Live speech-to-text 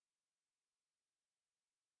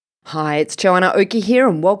Hi, it's Joanna Oki here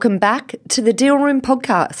and welcome back to the Deal Room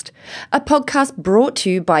podcast, a podcast brought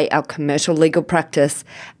to you by our commercial legal practice,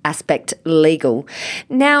 Aspect Legal.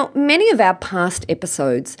 Now, many of our past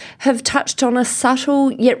episodes have touched on a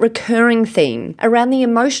subtle yet recurring theme around the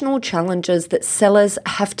emotional challenges that sellers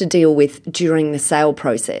have to deal with during the sale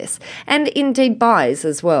process, and indeed buyers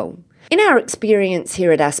as well. In our experience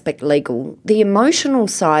here at Aspect Legal, the emotional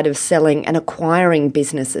side of selling and acquiring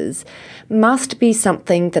businesses must be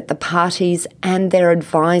something that the parties and their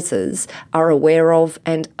advisors are aware of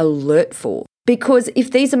and alert for. Because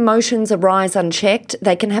if these emotions arise unchecked,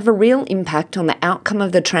 they can have a real impact on the outcome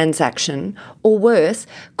of the transaction, or worse,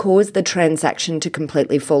 cause the transaction to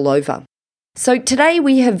completely fall over. So today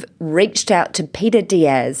we have reached out to Peter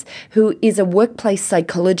Diaz, who is a workplace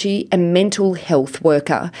psychology and mental health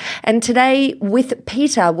worker. And today with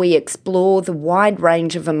Peter, we explore the wide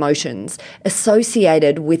range of emotions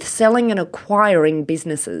associated with selling and acquiring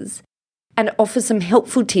businesses, and offer some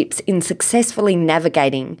helpful tips in successfully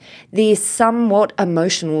navigating this somewhat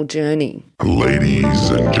emotional journey. Ladies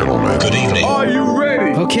and gentlemen, good evening. Are you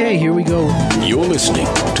ready? Okay, here we go. You're listening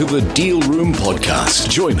to the Deal Room podcast.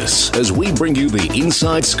 Join us as we bring you the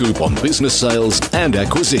inside scoop on business sales and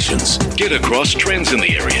acquisitions. Get across trends in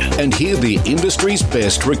the area and hear the industry's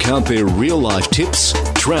best recount their real-life tips,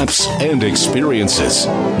 traps, and experiences.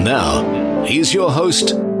 Now, here's your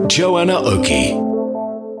host, Joanna Oki.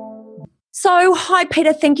 So, hi,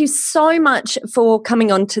 Peter. Thank you so much for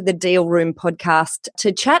coming on to the Deal Room podcast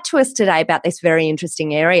to chat to us today about this very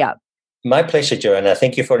interesting area. My pleasure, Joanna.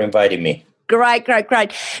 Thank you for inviting me. Great.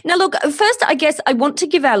 Now, look, first, I guess I want to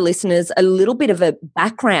give our listeners a little bit of a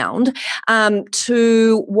background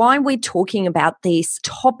to why we're talking about this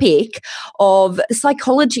topic of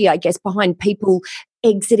psychology, I guess, behind people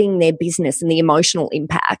exiting their business and the emotional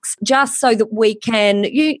impacts, just so that we can,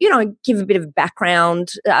 give a bit of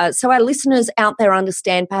background so our listeners out there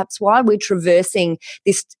understand perhaps why we're traversing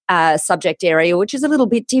this subject area, which is a little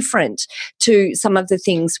bit different to some of the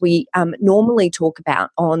things we normally talk about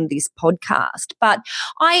on this podcast. But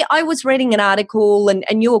I was reading an article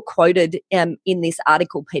and you were quoted in this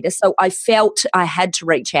article, Peter, so I felt I had to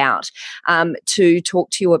reach out to talk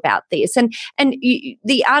to you about this. And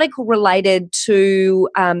the article related to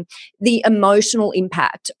the emotional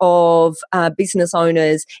impact of business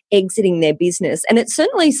owners exiting their business. And it's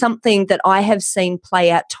certainly something that I have seen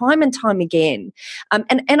play out time and time again.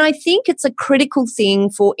 And I think it's a critical thing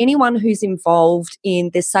for anyone who's involved in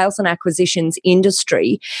the sales and acquisitions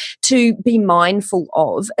industry to be mindful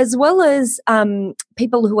of, as well as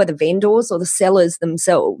people who are the vendors or the sellers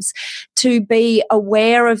themselves, to be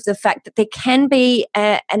aware of the fact that there can be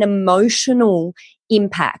an emotional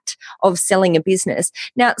impact of selling a business.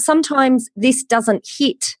 Now, sometimes this doesn't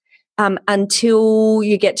hit until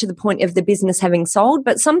you get to the point of the business having sold,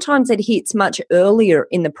 but sometimes it hits much earlier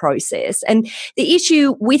in the process. And the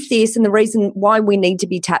issue with this, and the reason why we need to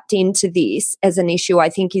be tapped into this as an issue, I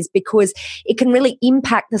think, is because it can really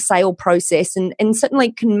impact the sale process and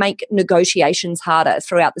certainly can make negotiations harder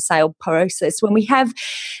throughout the sale process when we have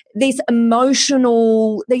these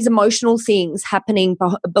emotional things happening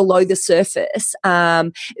below the surface,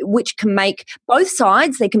 which can make both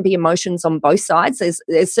sides, there can be emotions on both sides.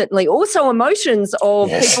 There's certainly also emotions of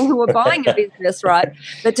people who are buying a business, right?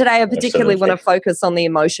 But today I particularly want to focus on the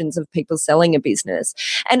emotions of people selling a business.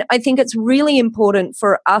 And I think it's really important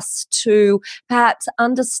for us to perhaps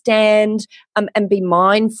understand and be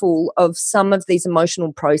mindful of some of these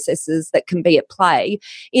emotional processes that can be at play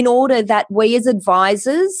in order that we as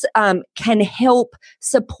advisors can help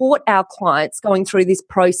support our clients going through this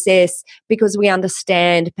process, because we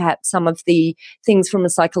understand perhaps some of the things from a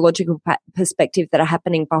psychological perspective that are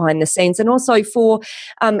happening behind the scenes, and also for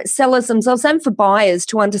sellers themselves and for buyers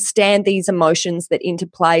to understand these emotions that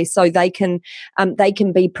interplay, so they can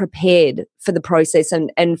be prepared for the process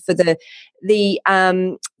and for the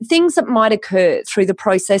things that might occur through the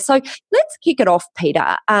process. So let's kick it off,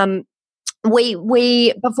 Peter.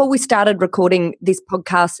 We before we started recording this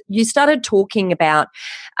podcast, you started talking about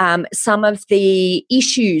some of the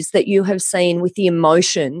issues that you have seen with the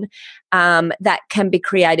emotion that can be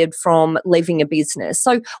created from leaving a business.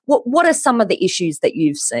 So what are some of the issues that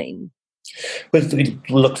you've seen? Well,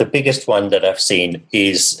 look, the biggest one that I've seen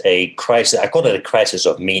is a crisis. I call it a crisis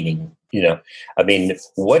of meaning. I mean,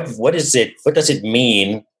 what is it? What does it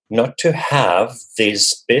mean not to have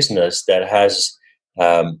this business that has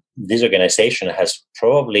this organization has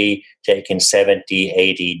probably taken 70,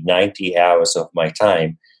 80, 90 hours of my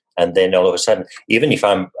time. And then all of a sudden, even if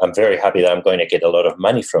I'm very happy that I'm going to get a lot of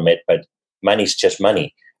money from it, but money is just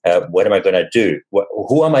money. What am I going to do?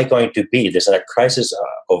 Who am I going to be? There's a crisis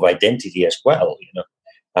of identity as well.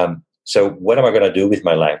 So what am I going to do with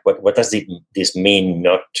my life? What does this mean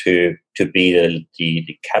not to be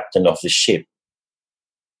the captain of the ship?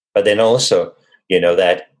 But then also,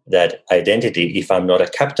 that identity, if I'm not a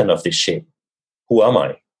captain of this ship, who am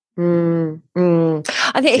I?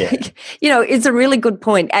 I think, it's a really good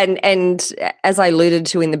point. And as I alluded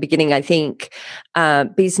to in the beginning, I think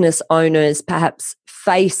business owners perhaps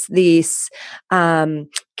face this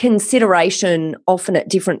consideration often at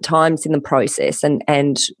different times in the process, and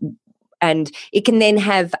it can then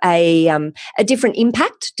have a different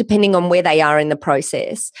impact depending on where they are in the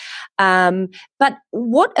process. But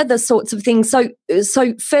what are the sorts of things? So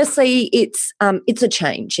firstly, it's a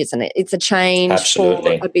change, isn't it? It's a change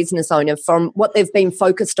Absolutely. for a business owner from what they've been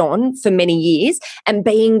focused on for many years, and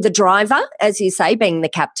being the driver, as you say, being the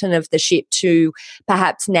captain of the ship, to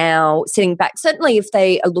perhaps now sitting back. Certainly, if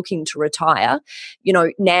they are looking to retire,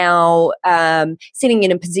 now sitting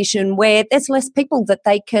in a position where there's less people that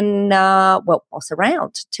they can boss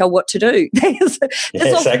around, tell what to do. There's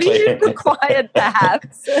exactly. a vision required,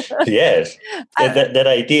 perhaps. Yes, that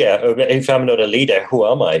idea. If I'm not a leader, who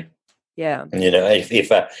am I? Yeah.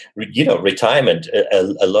 If retirement.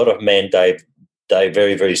 A lot of men die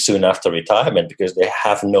very, very soon after retirement because they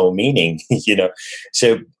have no meaning.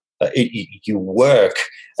 So you work,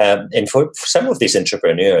 and for some of these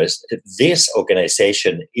entrepreneurs, this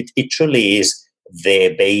organization it truly is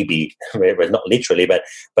their baby. Well, not literally, but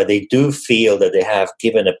they do feel that they have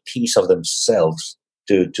given a piece of themselves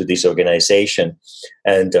to this organization,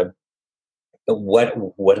 and what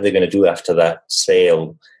are they going to do after that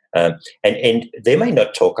sale? And they might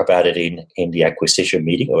not talk about it in the acquisition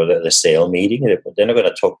meeting or the sale meeting. They're not going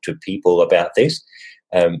to talk to people about this,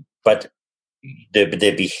 but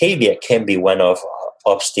the behavior can be one of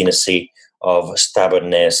obstinacy, of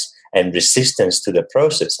stubbornness, and resistance to the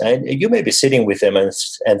process. And you may be sitting with them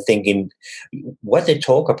and thinking, what they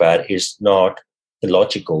talk about is not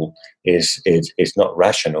logical, is not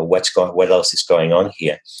rational. What else is going on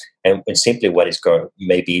here? And simply what is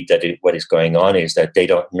going on is that they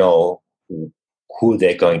don't know who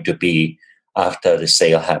they're going to be after the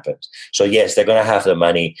sale happens. So yes, they're going to have the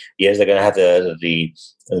money. Yes, they're going to have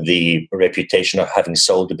the reputation of having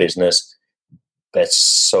sold the business. But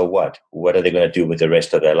so what? What are they going to do with the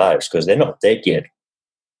rest of their lives? Because they're not dead yet.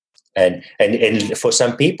 And for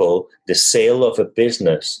some people, the sale of a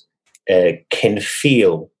business can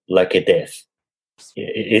feel like a death.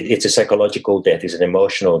 It's a psychological death. It's an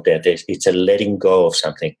emotional death. It's a letting go of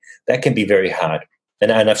something that can be very hard.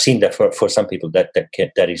 And I've seen that for some people that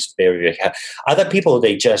is very, very hard. Other people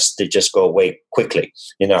they just go away quickly.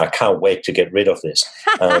 I can't wait to get rid of this.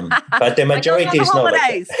 But the majority is not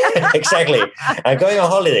like that. Exactly. I'm going on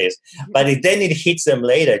holidays, but then it hits them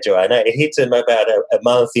later, Joanna. It hits them about a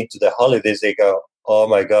month into the holidays. They go, "Oh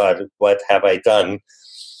my God, what have I done?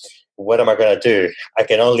 What am I going to do? I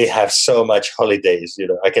can only have so much holidays.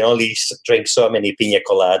 I can only drink so many pina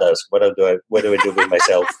coladas. What do I do with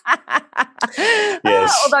myself?"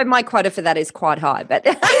 Yes. Although my quota for that is quite high, but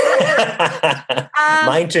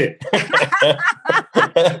mine too.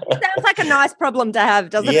 Sounds like a nice problem to have,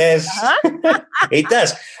 doesn't it? Yes, it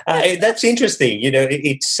does. That's interesting.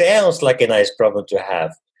 It sounds like a nice problem to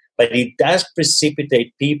have, but it does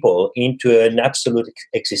precipitate people into an absolute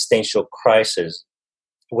existential crisis,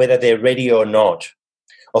 whether they're ready or not.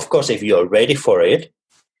 Of course, if you're ready for it,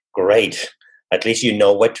 great. At least you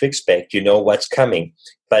know what to expect. You know what's coming.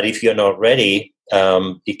 But if you're not ready,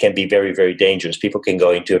 it can be very, very dangerous. People can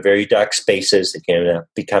go into very dark spaces. They can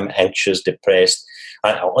become anxious, depressed.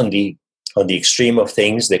 On the extreme of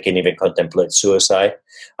things, they can even contemplate suicide.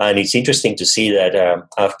 And it's interesting to see that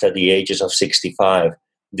after the ages of 65,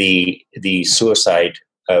 the suicide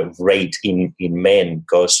rate in men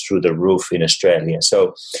goes through the roof in Australia.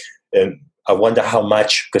 So I wonder how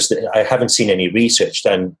much, because I haven't seen any research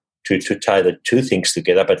done to tie the two things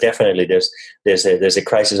together, but definitely there's a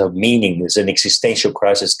crisis of meaning. There's an existential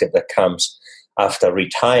crisis that comes after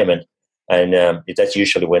retirement, and that's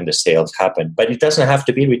usually when the sales happen. But it doesn't have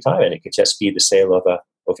to be retirement; it could just be the sale of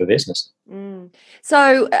a business.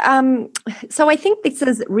 So I think this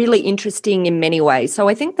is really interesting in many ways. So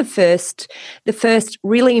I think the first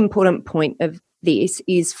really important point of this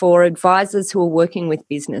is for advisors who are working with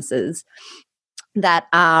businesses that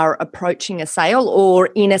are approaching a sale or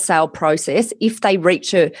in a sale process, if they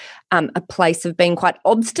reach a place of being quite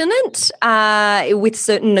obstinate with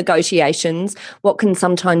certain negotiations, what can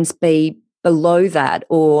sometimes be below that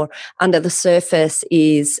or under the surface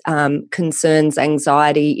is concerns,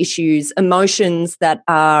 anxiety, issues, emotions that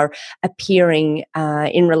are appearing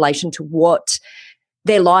in relation to what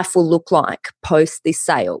their life will look like post this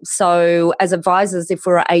sale. So as advisors, if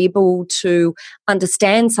we're able to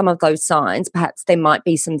understand some of those signs, perhaps there might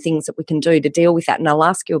be some things that we can do to deal with that. And I'll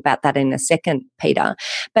ask you about that in a second, Peter.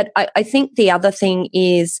 But I think the other thing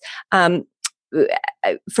is,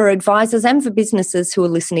 for advisors and for businesses who are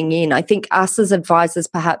listening in, I think us as advisors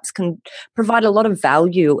perhaps can provide a lot of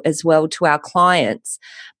value as well to our clients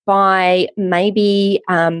by maybe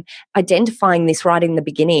identifying this right in the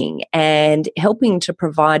beginning and helping to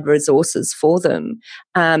provide resources for them.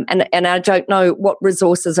 And I don't know what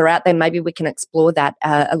resources are out there. Maybe we can explore that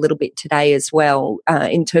a little bit today as well,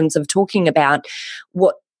 in terms of talking about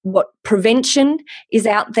what prevention is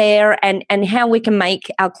out there and how we can make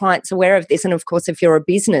our clients aware of this. And of course, if you're a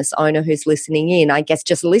business owner who's listening in, I guess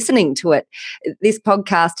just listening to it, this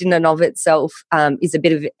podcast in and of itself is a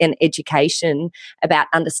bit of an education about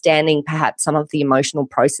understanding perhaps some of the emotional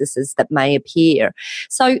processes that may appear.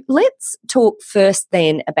 So let's talk first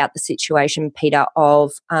then about the situation, Peter,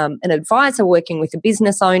 of an advisor working with a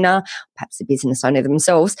business owner, perhaps a business owner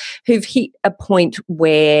themselves, who've hit a point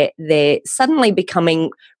where they're suddenly becoming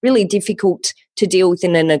really difficult to deal with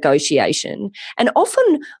in a negotiation. And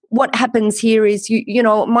often what happens here is, you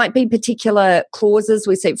know, it might be particular clauses.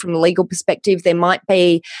 We see it from a legal perspective. There might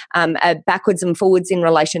be backwards and forwards in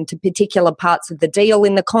relation to particular parts of the deal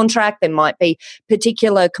in the contract. There might be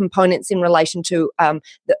particular components in relation to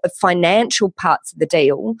the financial parts of the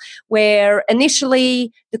deal, where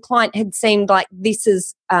initially the client had seemed like this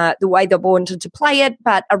is the way they wanted to play it,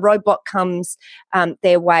 but a roadblock comes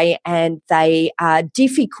their way and they are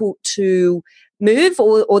difficult to move,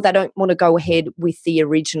 or they don't want to go ahead with the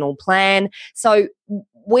original plan. So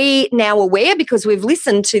we're now aware, because we've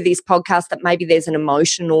listened to this podcast, that maybe there's an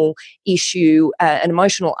emotional issue, an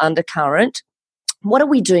emotional undercurrent. What do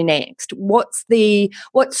we do next? What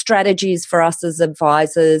strategies for us as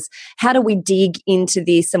advisors? How do we dig into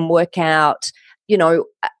this and work out, you know,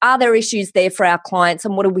 are there issues there for our clients,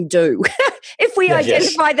 and what do we do if we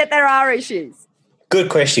identify that there are issues? Good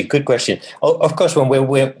question. Good question. Of course, when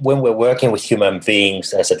we're working with human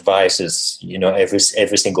beings as advisors, you know, every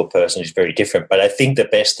single person is very different. But I think the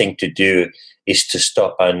best thing to do is to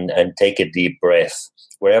stop and take a deep breath.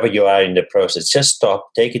 Wherever you are in the process, just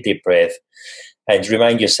stop, take a deep breath, and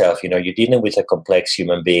remind yourself, you know, you're dealing with a complex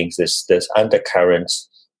human beings. There's undercurrents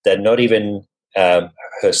that not even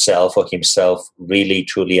herself or himself really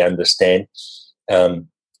truly understand.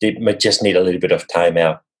 They might just need a little bit of time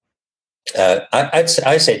out. I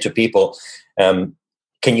say to people,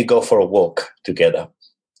 can you go for a walk together?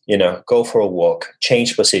 You know, go for a walk,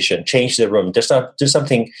 change position, change the room. Do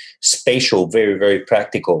something spatial, very, very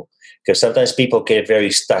practical. Because sometimes people get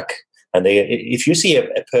very stuck, and if you see a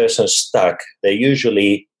person stuck, they're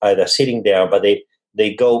usually either sitting down, but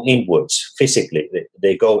they go inwards physically.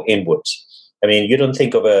 They go inwards. I mean, you don't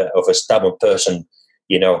think of a stubborn person,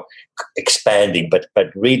 you know, expanding, but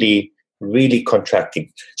really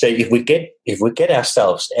contracting. So if we get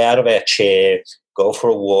ourselves out of our chair, go for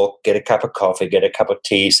a walk, get a cup of coffee, get a cup of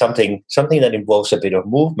tea, something that involves a bit of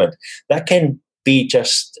movement, that can be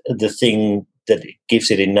just the thing that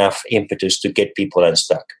gives it enough impetus to get people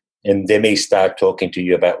unstuck. And they may start talking to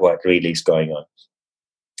you about what really is going on.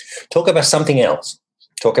 Talk about something else.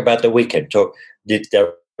 Talk about the weekend.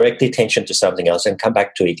 Direct attention to something else and come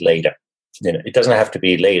back to it later. You know, it doesn't have to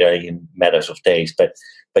be later in matters of days, but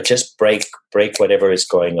just break whatever is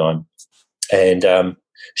going on, and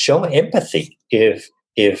show empathy. If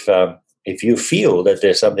you feel that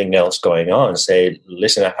there's something else going on, say,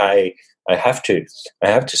 listen, I have to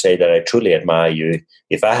say that I truly admire you.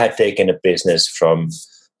 If I had taken a business from,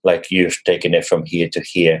 like you've taken it from here to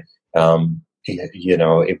here, you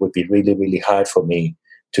know, it would be really, really hard for me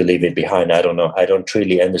to leave it behind. I don't know. I don't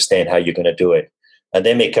really understand how you're going to do it. And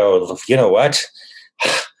they may go, you know what?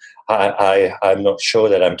 I'm not sure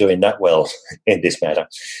that I'm doing that well in this matter.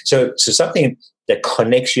 So something that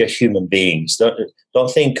connects your human beings.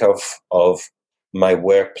 Don't think of my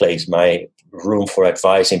workplace, my room for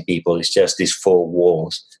advising people is just these four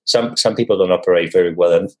walls. Some people don't operate very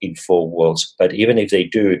well in four walls, but even if they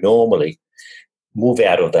do normally, move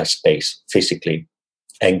out of that space physically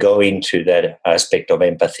and go into that aspect of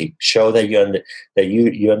empathy. Show that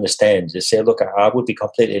you understand. Just say, look, I would be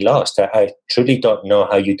completely lost. I truly don't know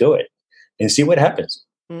how you do it, and see what happens.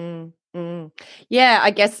 Yeah,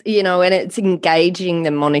 I guess, you know, and it's engaging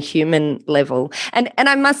them on a human level. And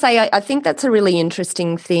I must say, I think that's a really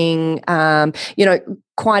interesting thing. You know,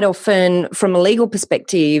 quite often from a legal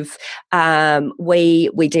perspective,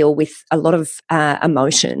 we deal with a lot of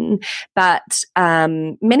emotion, but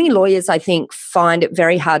many lawyers, I think, find it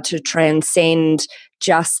very hard to transcend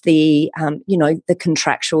just the the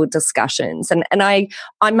contractual discussions. And I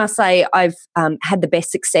must say I've had the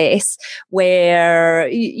best success where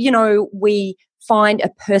we find a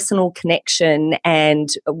personal connection, and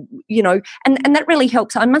and that really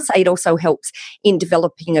helps. I must say it also helps in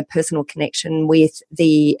developing a personal connection with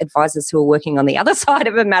the advisors who are working on the other side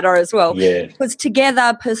of a matter as well. Yeah. Because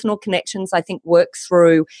together, personal connections, I think, work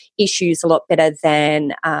through issues a lot better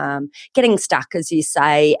than getting stuck, as you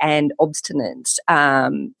say, and obstinate.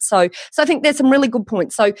 So I think there's some really good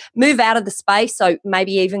points. So move out of the space. So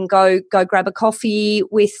maybe even go grab a coffee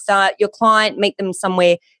with your client, meet them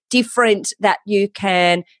somewhere different that you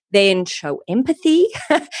can then show empathy,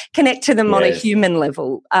 connect to them on a human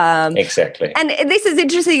level. Exactly. And this is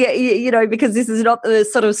interesting, because this is not the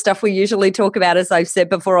sort of stuff we usually talk about, as I've said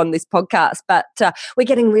before on this podcast, but we're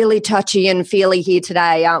getting really touchy and feely here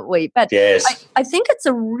today, aren't we? But yes. I think it's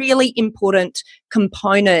a really important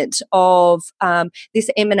component of this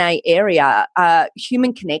M&A area,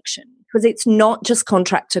 human connection. Because it's not just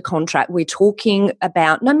contract to contract. We're talking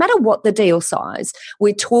about, no matter what the deal size,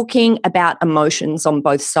 we're talking about emotions on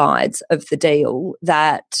both sides of the deal,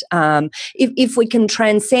 that if we can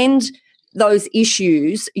transcend those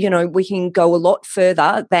issues, we can go a lot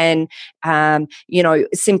further than,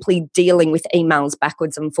 simply dealing with emails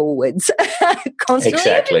backwards and forwards constantly.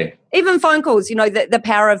 Exactly. Even phone calls, the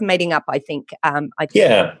power of meeting up, I think, has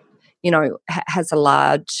a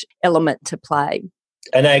large element to play.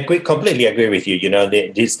 And I completely agree with you.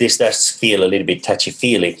 This does feel a little bit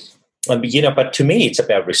touchy-feely. But to me, it's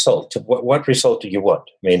about result. What result do you want?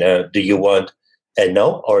 I mean, do you want a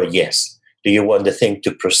no or a yes? Do you want the thing to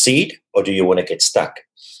proceed, or do you want to get stuck?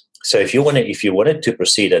 So if you wanted to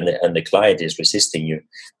proceed and the client is resisting you,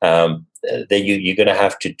 then you're going to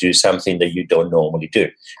have to do something that you don't normally do.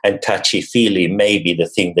 And touchy-feely may be the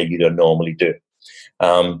thing that you don't normally do.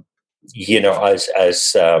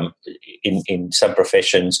 As in some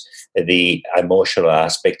professions, the emotional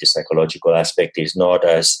aspect, the psychological aspect is not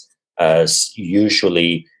as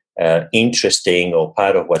usually interesting or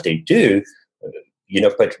part of what they do,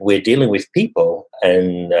 but we're dealing with people,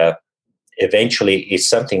 and eventually it's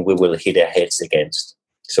something we will hit our heads against.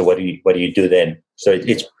 So what do you do then? So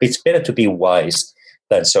it's better to be wise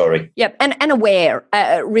than sorry. Yep, and aware,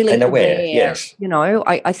 really and aware. Yes,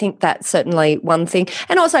 I think that's certainly one thing,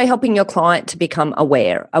 and also helping your client to become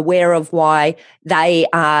aware of why they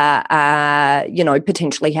are,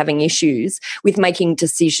 potentially having issues with making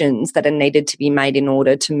decisions that are needed to be made in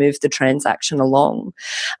order to move the transaction along.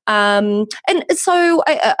 And so,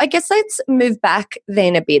 I guess let's move back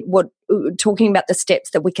then a bit. Talking about the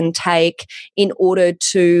steps that we can take in order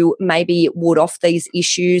to maybe ward off these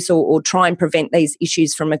issues or try and prevent these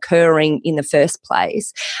issues from occurring in the first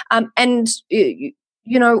place. One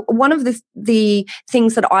of the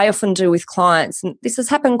things that I often do with clients, and this has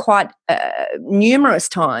happened quite numerous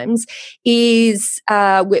times, is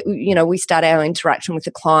we start our interaction with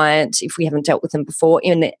the client, if we haven't dealt with them before,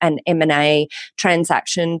 in an M&A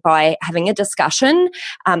transaction by having a discussion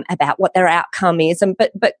about what their outcome is,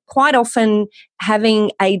 but quite often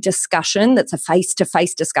having a discussion that's a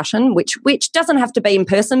face-to-face discussion, which doesn't have to be in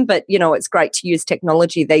person, but it's great to use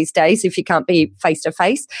technology these days if you can't be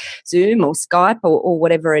face-to-face, Zoom or Skype or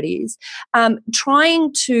whatever it is.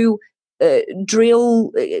 Trying to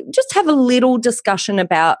just have a little discussion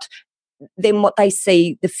about then what they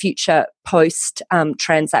see the future post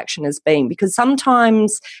transaction as being, because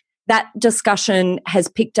sometimes that discussion has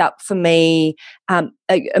picked up for me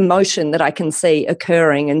emotion that I can see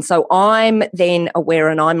occurring. And so I'm then aware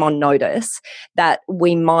and I'm on notice that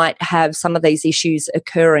we might have some of these issues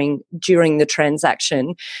occurring during the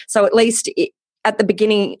transaction. So at least at the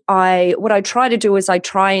beginning, what I try to do is I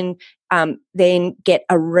try and then get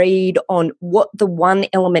a read on what the one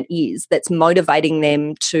element is that's motivating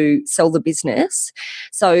them to sell the business.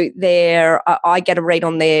 So I get a read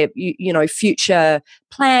on their, future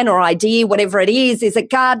plan or idea, whatever it is. Is it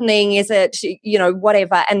gardening? Is it,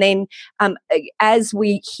 whatever? And then as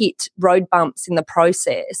we hit road bumps in the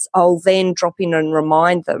process, I'll then drop in and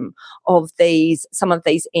remind them of some of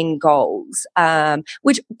these end goals,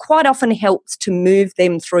 which quite often helps to move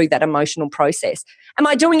them through that emotional process. Am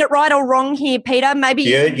I doing it right or wrong here, Peter? Maybe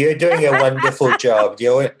you're doing a wonderful job.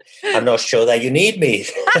 I'm not sure that you need me.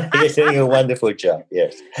 You're doing a wonderful job.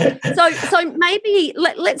 Yes. So maybe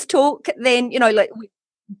let's talk then.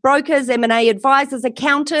 Brokers, M&A advisors,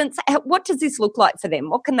 accountants. What does this look like for them?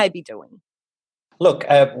 What can they be doing? Look,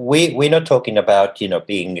 we're not talking about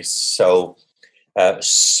being so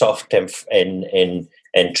soft and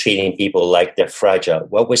treating people like they're fragile.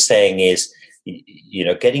 What we're saying is,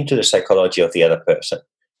 getting to the psychology of the other person.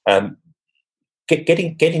 get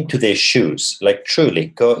into their shoes, like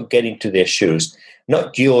truly get into their shoes,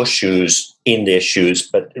 not your shoes in their shoes,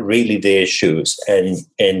 but really their shoes, and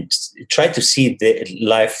try to see their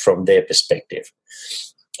life from their perspective.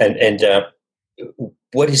 And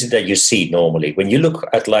what is it that you see normally when you look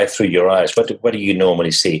at life through your eyes? What do you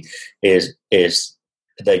normally see? Is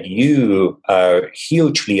that you are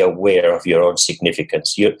hugely aware of your own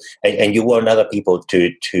significance. And you want other people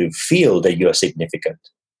to feel that you are significant.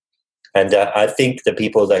 And I think the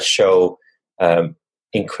people that show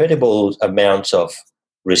incredible amounts of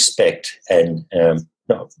respect and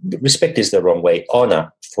no, respect is the wrong way,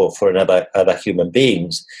 honor for other human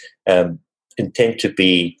beings, and tend to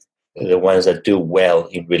be the ones that do well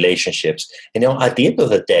in relationships. At the end of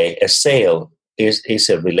the day, a sale is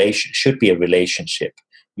a relation, should be a relationship,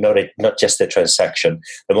 not just a transaction.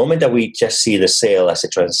 The moment that we just see the sale as a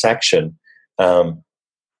transaction,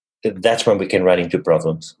 that's when we can run into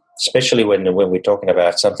problems. Especially when we're talking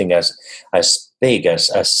about something as big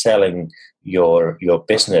as selling your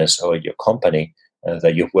business or your company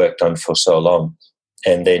that you've worked on for so long,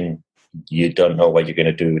 and then you don't know what you're going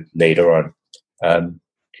to do later on.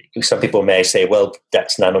 Some people may say, "Well,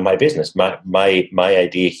 that's none of my business. My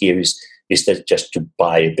idea here is that just to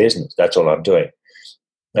buy a business. That's all I'm doing."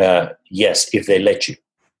 Yes, if they let you.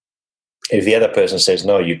 If the other person says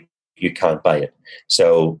no, you can't buy it.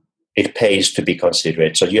 So it pays to be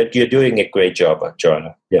considerate. So you're doing a great job,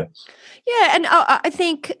 Joanna. Yeah. Yeah, and I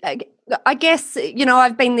think, I guess,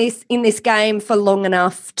 I've been in this game for long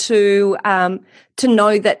enough to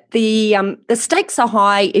know that the stakes are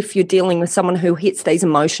high if you're dealing with someone who hits these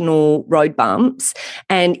emotional road bumps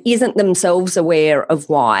and isn't themselves aware of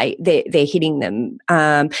why they're hitting them.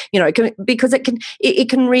 Because it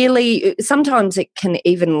can really, sometimes it can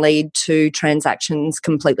even lead to transactions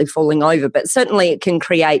completely falling over, but certainly it can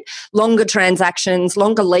create longer transactions,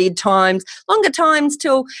 longer lead times, longer times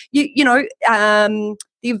till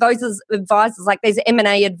the advisors, like these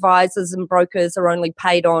M&A advisors and brokers, are only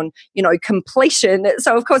paid on, completion.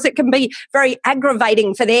 So, of course, it can be very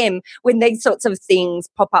aggravating for them when these sorts of things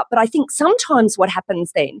pop up. But I think sometimes what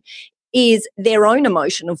happens then is their own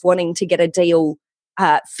emotion of wanting to get a deal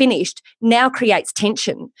finished now creates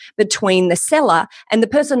tension between the seller and the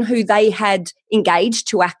person who they had engaged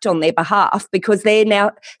to act on their behalf, because they're now,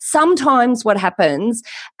 sometimes what happens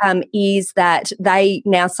is that they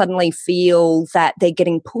now suddenly feel that they're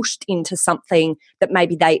getting pushed into something that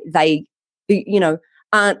maybe they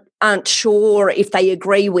aren't sure if they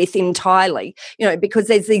agree with entirely, because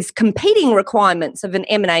there's these competing requirements of an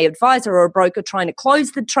M&A advisor or a broker trying to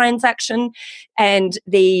close the transaction, and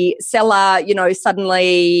the seller,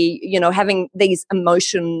 suddenly, having these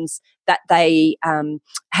emotions that they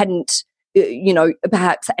hadn't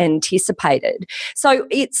perhaps anticipated. So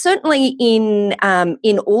it's certainly in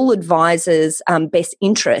all advisors' best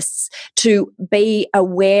interests to be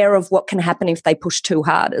aware of what can happen if they push too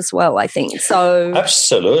hard as well, I think. So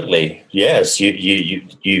absolutely, yes, you're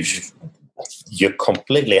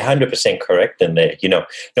completely 100% correct in there.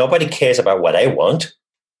 Nobody cares about what I want;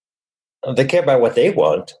 they care about what they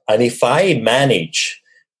want. And if I manage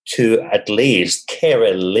to at least care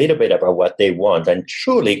a little bit about what they want and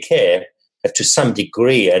truly care to some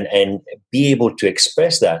degree, and be able to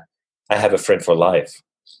express that, I have a friend for life,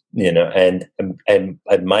 and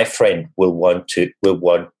my friend will want to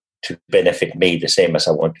benefit me the same as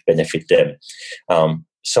I want to benefit them.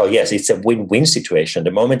 So yes, it's a win-win situation. The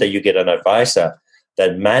moment that you get an advisor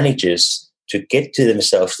that manages to get to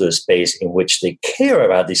themselves to the space in which they care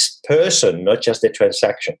about this person, not just the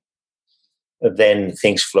transaction, then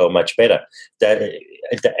things flow much better.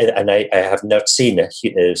 And I have not seen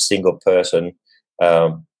a single person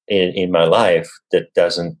in my life that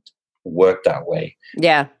doesn't work that way.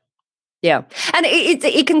 Yeah. Yeah. And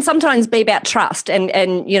it can sometimes be about trust. And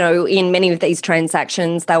in many of these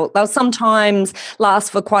transactions, they'll sometimes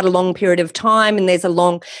last for quite a long period of time, and there's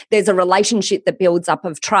a relationship that builds up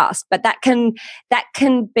of trust. But that can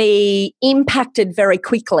be impacted very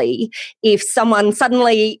quickly if someone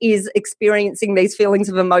suddenly is experiencing these feelings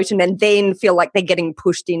of emotion and then feel like they're getting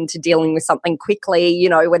pushed into dealing with something quickly,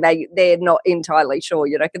 when they're not entirely sure,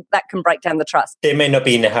 that can break down the trust. They may not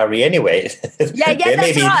be in a hurry anyway. Yeah, they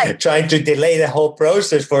may be right. Trying to delay the whole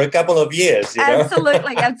process for a couple of years.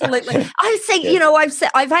 Absolutely. I've seen,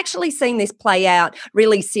 I've actually seen this play out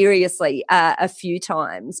really seriously a few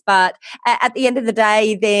times. But at the end of the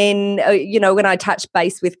day, then, when I touch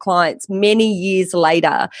base with clients many years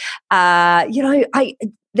later,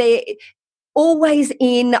 always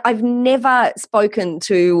in. I've never spoken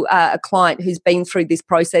to a client who's been through this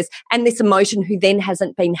process and this emotion who then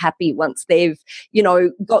hasn't been happy once they've,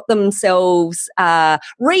 got themselves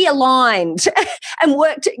realigned and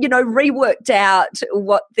reworked out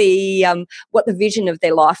what the vision of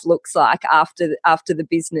their life looks like after the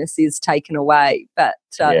business is taken away. But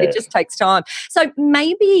it just takes time. So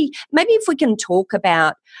maybe if we can talk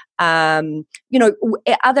about, are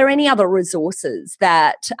there any other resources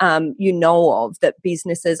that you know of that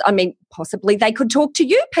businesses, possibly they could talk to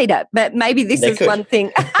you, Peter, but maybe this is one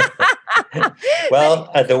thing.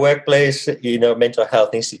 Well, at the workplace, Mental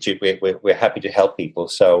Health Institute, we're happy to help people.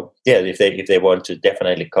 So, if they want to,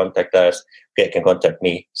 definitely contact us. They can contact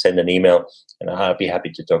me, send an email, and I'll be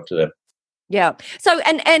happy to talk to them. Yeah. So,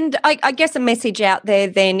 and I guess a message out there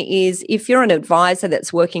then is, if you're an advisor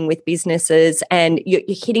that's working with businesses and you're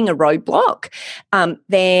hitting a roadblock,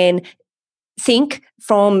 then think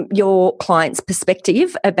from your client's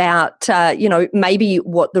perspective about, maybe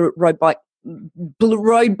what the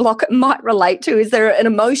roadblock might relate to. Is there an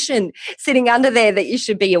emotion sitting under there that you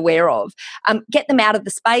should be aware of? Get them out of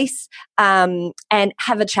the space and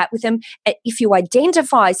have a chat with them. If you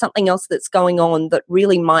identify something else that's going on that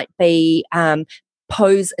really might be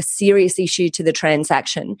pose a serious issue to the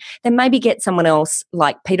transaction, then maybe get someone else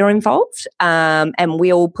like Peter involved. And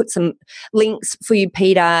we'll put some links for you,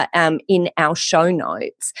 Peter, in our show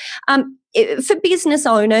notes. For business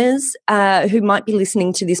owners who might be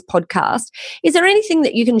listening to this podcast, is there anything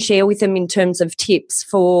that you can share with them in terms of tips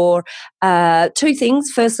for two things?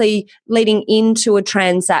 Firstly, leading into a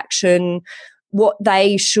transaction, what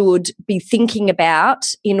they should be thinking about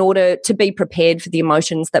in order to be prepared for the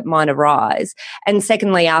emotions that might arise. And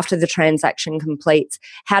secondly, after the transaction completes,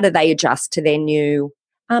 how do they adjust to their new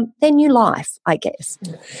life, I guess?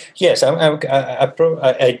 Yes,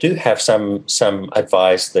 I do have some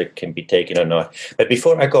advice that can be taken or not. But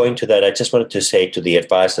before I go into that, I just wanted to say to the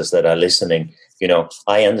advisors that are listening,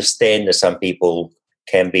 I understand that some people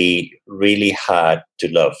can be really hard to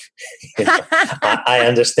love. I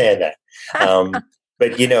understand that.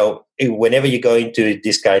 But, whenever you go into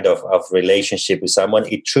this kind of relationship with someone,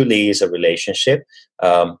 it truly is a relationship.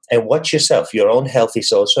 And watch yourself. Your own health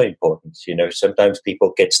is also important. Sometimes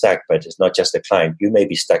people get stuck, but it's not just the client. You may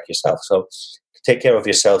be stuck yourself. So take care of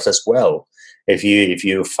yourselves as well. If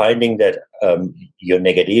you're finding that your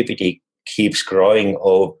negativity keeps growing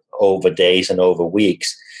over days and over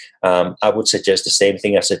weeks, I would suggest the same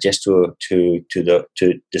thing I suggest to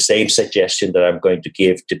the same suggestion that I'm going to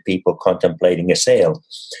give to people contemplating a sale.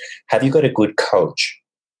 Have you got a good coach?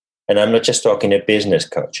 And I'm not just talking a business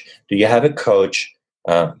coach. Do you have a coach,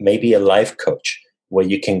 maybe a life coach, where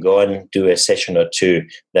you can go and do a session or two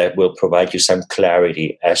that will provide you some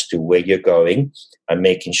clarity as to where you're going and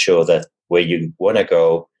making sure that where you want to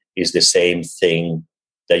go is the same thing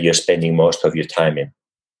that you're spending most of your time in?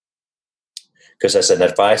 Because as an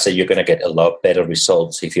advisor, you're going to get a lot better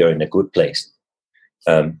results if you're in a good place.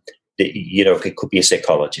 It could be a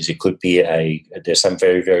psychologist. It could be there's some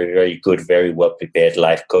very, very, very good, very well-prepared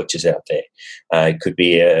life coaches out there. It could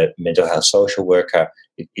be a mental health social worker.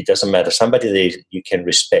 It doesn't matter. Somebody that you can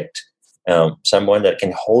respect, someone that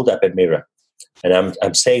can hold up a mirror. And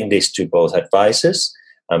I'm saying this to both advisors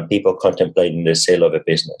and people contemplating the sale of a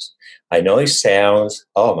business. I know it sounds,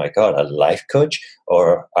 oh my God, a life coach,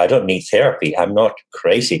 or I don't need therapy. I'm not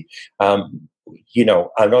crazy. I'm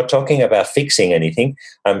not talking about fixing anything.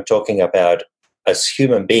 I'm talking about, as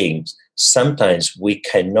human beings, sometimes we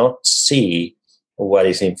cannot see what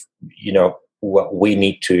is what we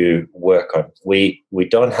need to work on. We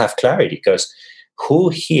don't have clarity, because who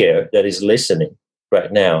here that is listening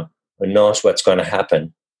right now knows what's going to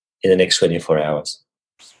happen in the next 24 hours?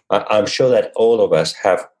 I'm sure that all of us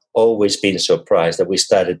have always been surprised that we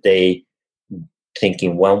start a day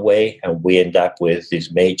thinking one way and we end up with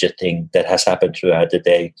this major thing that has happened throughout the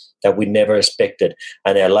day that we never expected,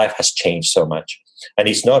 and our life has changed so much. And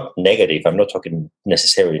it's not negative. I'm not talking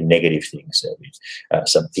necessarily negative things.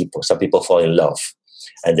 Some people fall in love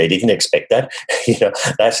and they didn't expect that.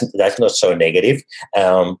 That's not so negative.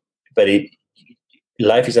 But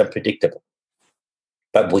life is unpredictable.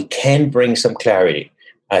 But we can bring some clarity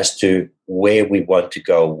as to where we want to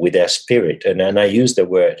go with our spirit. And I use the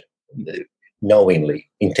word knowingly,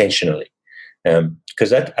 intentionally.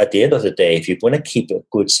 Because at the end of the day, if you want to keep a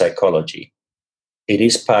good psychology, it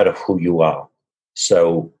is part of who you are.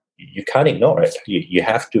 So you can't ignore it. You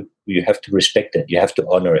have to respect it. You have to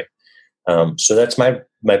honor it. So that's my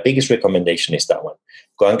biggest recommendation is that one.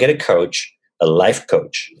 Go and get a coach, a life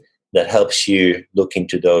coach, that helps you look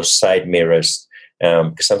into those side mirrors.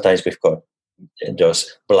 Because sometimes we've got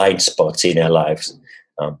those blind spots in our lives.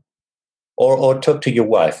 Or talk to your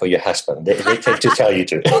wife or your husband. They tend to tell you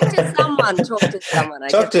to. Talk to someone.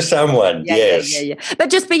 Talk to someone, yes. Yeah. But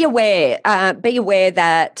just be aware. Be aware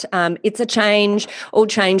that it's a change. All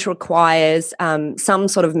change requires some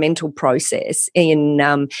sort of mental process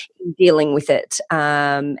in dealing with it.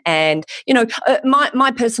 And,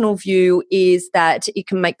 my personal view is that it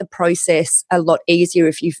can make the process a lot easier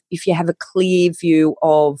if you have a clear view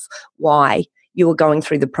of why you were going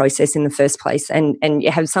through the process in the first place, and you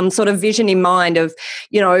have some sort of vision in mind of,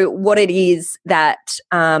 what it is that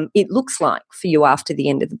it looks like for you after the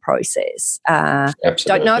end of the process. Absolutely.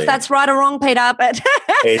 Don't know if that's right or wrong, Peter, but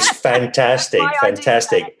it's fantastic.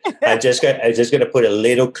 Fantastic. I'm just going to put a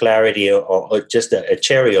little clarity or just a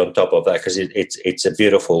cherry on top of that, because it's a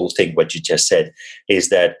beautiful thing. What you just said is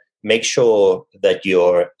that make sure that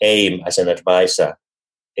your aim as an advisor,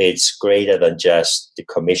 it's greater than just the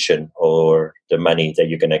commission or the money that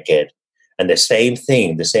you're going to get. And the same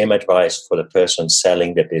thing, the same advice for the person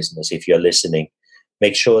selling the business. If you're listening,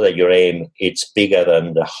 make sure that your aim, it's bigger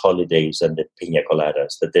than the holidays and the pina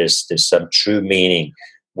coladas, that there's some true meaning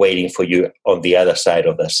waiting for you on the other side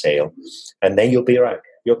of the sale. And then you'll be right.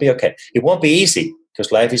 You'll be okay. It won't be easy,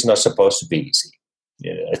 because life is not supposed to be easy.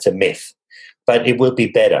 It's a myth. But it will be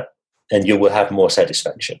better, and you will have more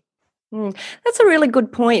satisfaction. That's a really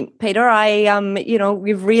good point, Peter.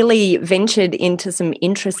 We've really ventured into some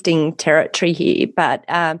interesting territory here, but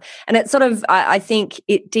and it's sort of, I think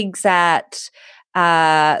it digs at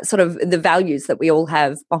sort of the values that we all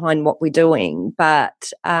have behind what we're doing.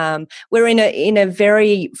 But we're in a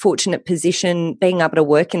very fortunate position being able to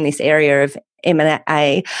work in this area of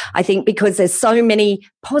M&A, I think, because there's so many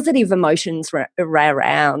positive emotions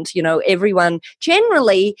around. Everyone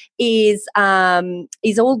generally is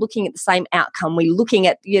all looking at the same outcome. We're looking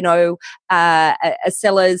at, a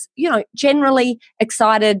seller's, generally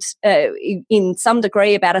excited in some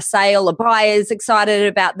degree about a sale. A buyer's excited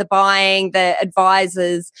about the buying. The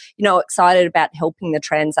advisors, excited about helping the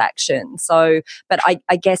transaction. So, but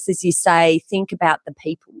I guess, as you say, think about the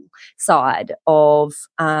people side of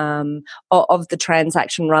the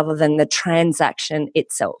transaction rather than the transaction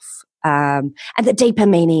itself, and the deeper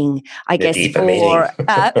meaning, I guess, for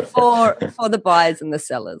the buyers and the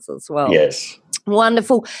sellers as well. Yes.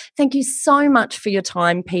 Wonderful. Thank you so much for your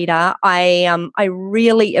time, Peter. I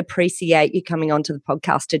really appreciate you coming onto the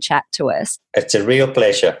podcast to chat to us. It's a real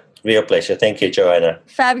pleasure. Real pleasure. Thank you, Joanna.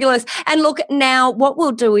 Fabulous. And look, now what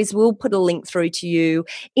we'll do is we'll put a link through to you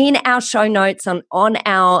in our show notes on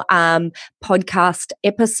our podcast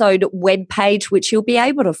episode webpage, which you'll be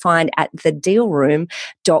able to find at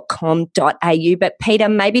thedealroom.com.au. But Peter,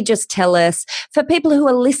 maybe just tell us, for people who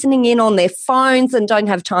are listening in on their phones and don't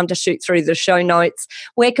have time to shoot through the show notes,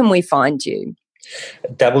 where can we find you?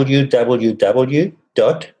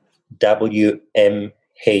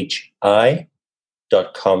 www.wmhi.com.au. So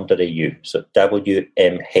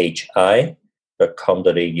wmhi.com.au.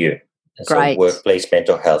 So Great. Workplace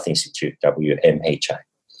Mental Health Institute, WMHI.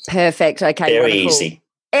 Perfect. Okay. Very wonderful. easy.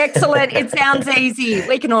 Excellent. It sounds easy.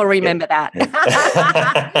 We can all remember that.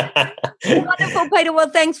 Wonderful, Peter. Well,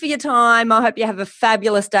 thanks for your time. I hope you have a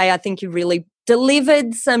fabulous day. I think you really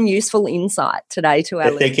delivered some useful insight today to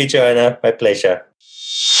our listeners. Thank you, Joanna. My pleasure.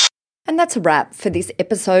 And that's a wrap for this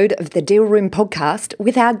episode of the Deal Room podcast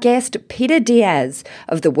with our guest, Peter Diaz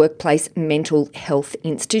of the Workplace Mental Health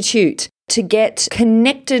Institute. To get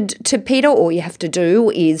connected to Peter, all you have to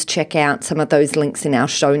do is check out some of those links in our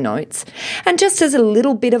show notes. And just as a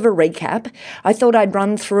little bit of a recap, I thought I'd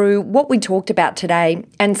run through what we talked about today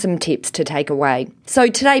and some tips to take away. So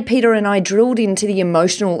today, Peter and I drilled into the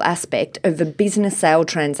emotional aspect of a business sale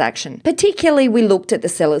transaction. Particularly, we looked at the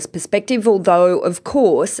seller's perspective, although, of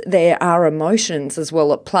course, there are emotions as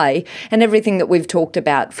well at play, and everything that we've talked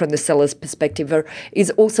about from the seller's perspective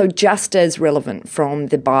is also just as relevant from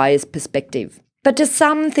the buyer's perspective. But to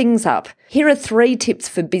sum things up, here are 3 tips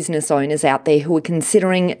for business owners out there who are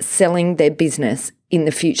considering selling their business in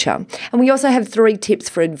the future. And we also have 3 tips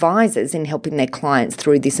for advisors in helping their clients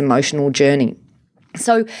through this emotional journey.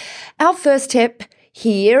 So our first tip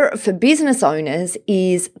here for business owners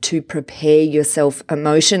is to prepare yourself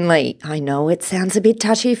emotionally. I know it sounds a bit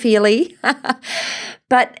touchy-feely,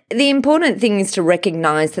 but the important thing is to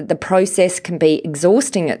recognise that the process can be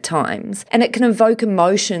exhausting at times, and it can evoke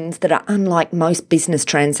emotions that are unlike most business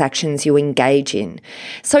transactions you engage in.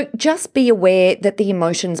 So just be aware that the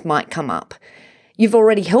emotions might come up. You've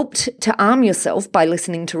already helped to arm yourself by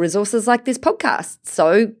listening to resources like this podcast,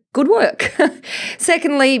 so good work.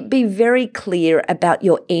 Secondly, be very clear about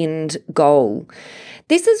your end goal.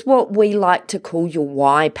 This is what we like to call your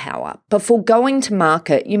why power. Before going to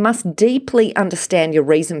market, you must deeply understand your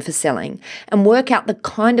reason for selling and work out the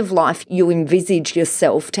kind of life you envisage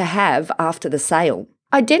yourself to have after the sale.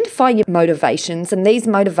 Identify your motivations, and these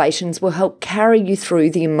motivations will help carry you through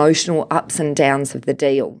the emotional ups and downs of the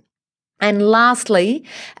deal. And lastly,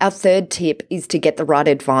 our third tip is to get the right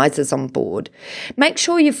advisors on board. Make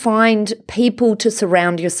sure you find people to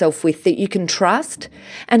surround yourself with that you can trust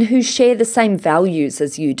and who share the same values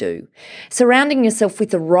as you do. Surrounding yourself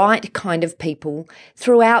with the right kind of people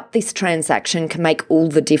throughout this transaction can make all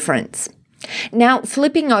the difference. Now,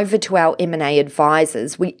 flipping over to our M&A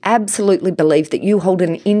advisors, we absolutely believe that you hold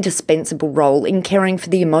an indispensable role in caring for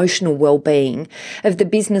the emotional well-being of the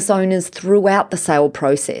business owners throughout the sale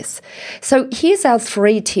process. So here's our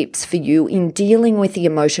 3 tips for you in dealing with the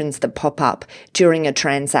emotions that pop up during a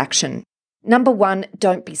transaction. Number 1,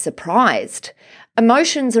 don't be surprised.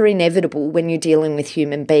 Emotions are inevitable when you're dealing with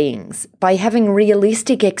human beings. By having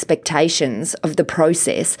realistic expectations of the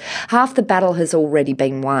process, half the battle has already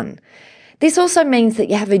been won. This also means that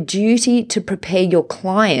you have a duty to prepare your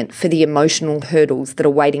client for the emotional hurdles that are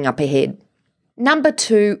waiting up ahead. Number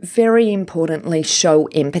 2, very importantly, show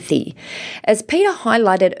empathy. As Peter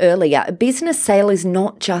highlighted earlier, a business sale is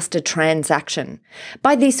not just a transaction.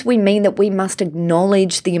 By this, we mean that we must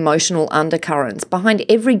acknowledge the emotional undercurrents behind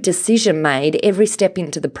every decision made, every step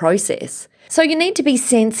into the process. So you need to be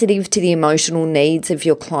sensitive to the emotional needs of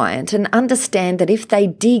your client and understand that if they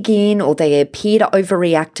dig in or they appear to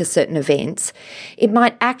overreact to certain events, it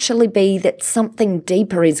might actually be that something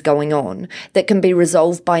deeper is going on that can be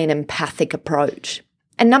resolved by an empathic approach.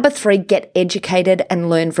 And number 3, get educated and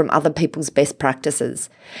learn from other people's best practices.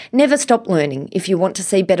 Never stop learning. If you want to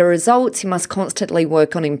see better results, you must constantly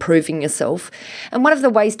work on improving yourself. And one of the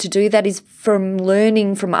ways to do that is from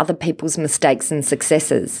learning from other people's mistakes and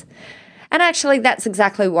successes. And actually, that's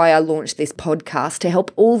exactly why I launched this podcast, to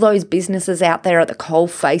help all those businesses out there at the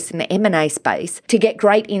coalface in the M&A space to get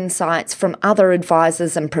great insights from other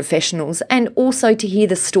advisors and professionals, and also to hear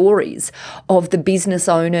the stories of the business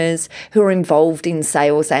owners who are involved in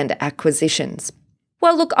sales and acquisitions.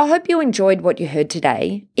 Well, look, I hope you enjoyed what you heard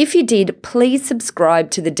today. If you did, please subscribe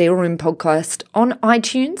to the Deal Room podcast on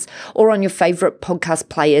iTunes or on your favourite podcast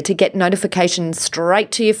player to get notifications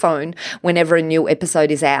straight to your phone whenever a new episode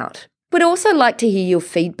is out. We'd also like to hear your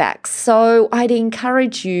feedback, so I'd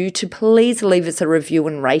encourage you to please leave us a review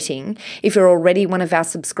and rating if you're already one of our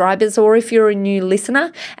subscribers, or if you're a new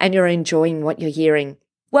listener and you're enjoying what you're hearing.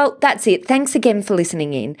 Well, that's it. Thanks again for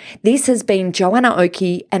listening in. This has been Joanna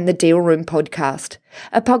Oakey and the Deal Room podcast,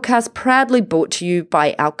 a podcast proudly brought to you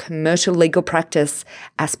by our commercial legal practice,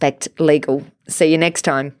 Aspect Legal. See you next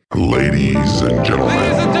time. Ladies and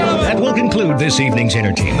gentlemen. That will conclude this evening's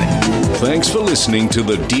entertainment. Thanks for listening to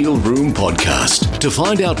the Deal Room podcast. To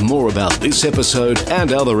find out more about this episode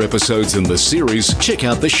and other episodes in the series, check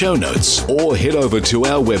out the show notes or head over to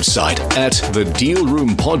our website at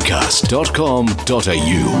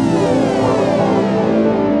thedealroompodcast.com.au.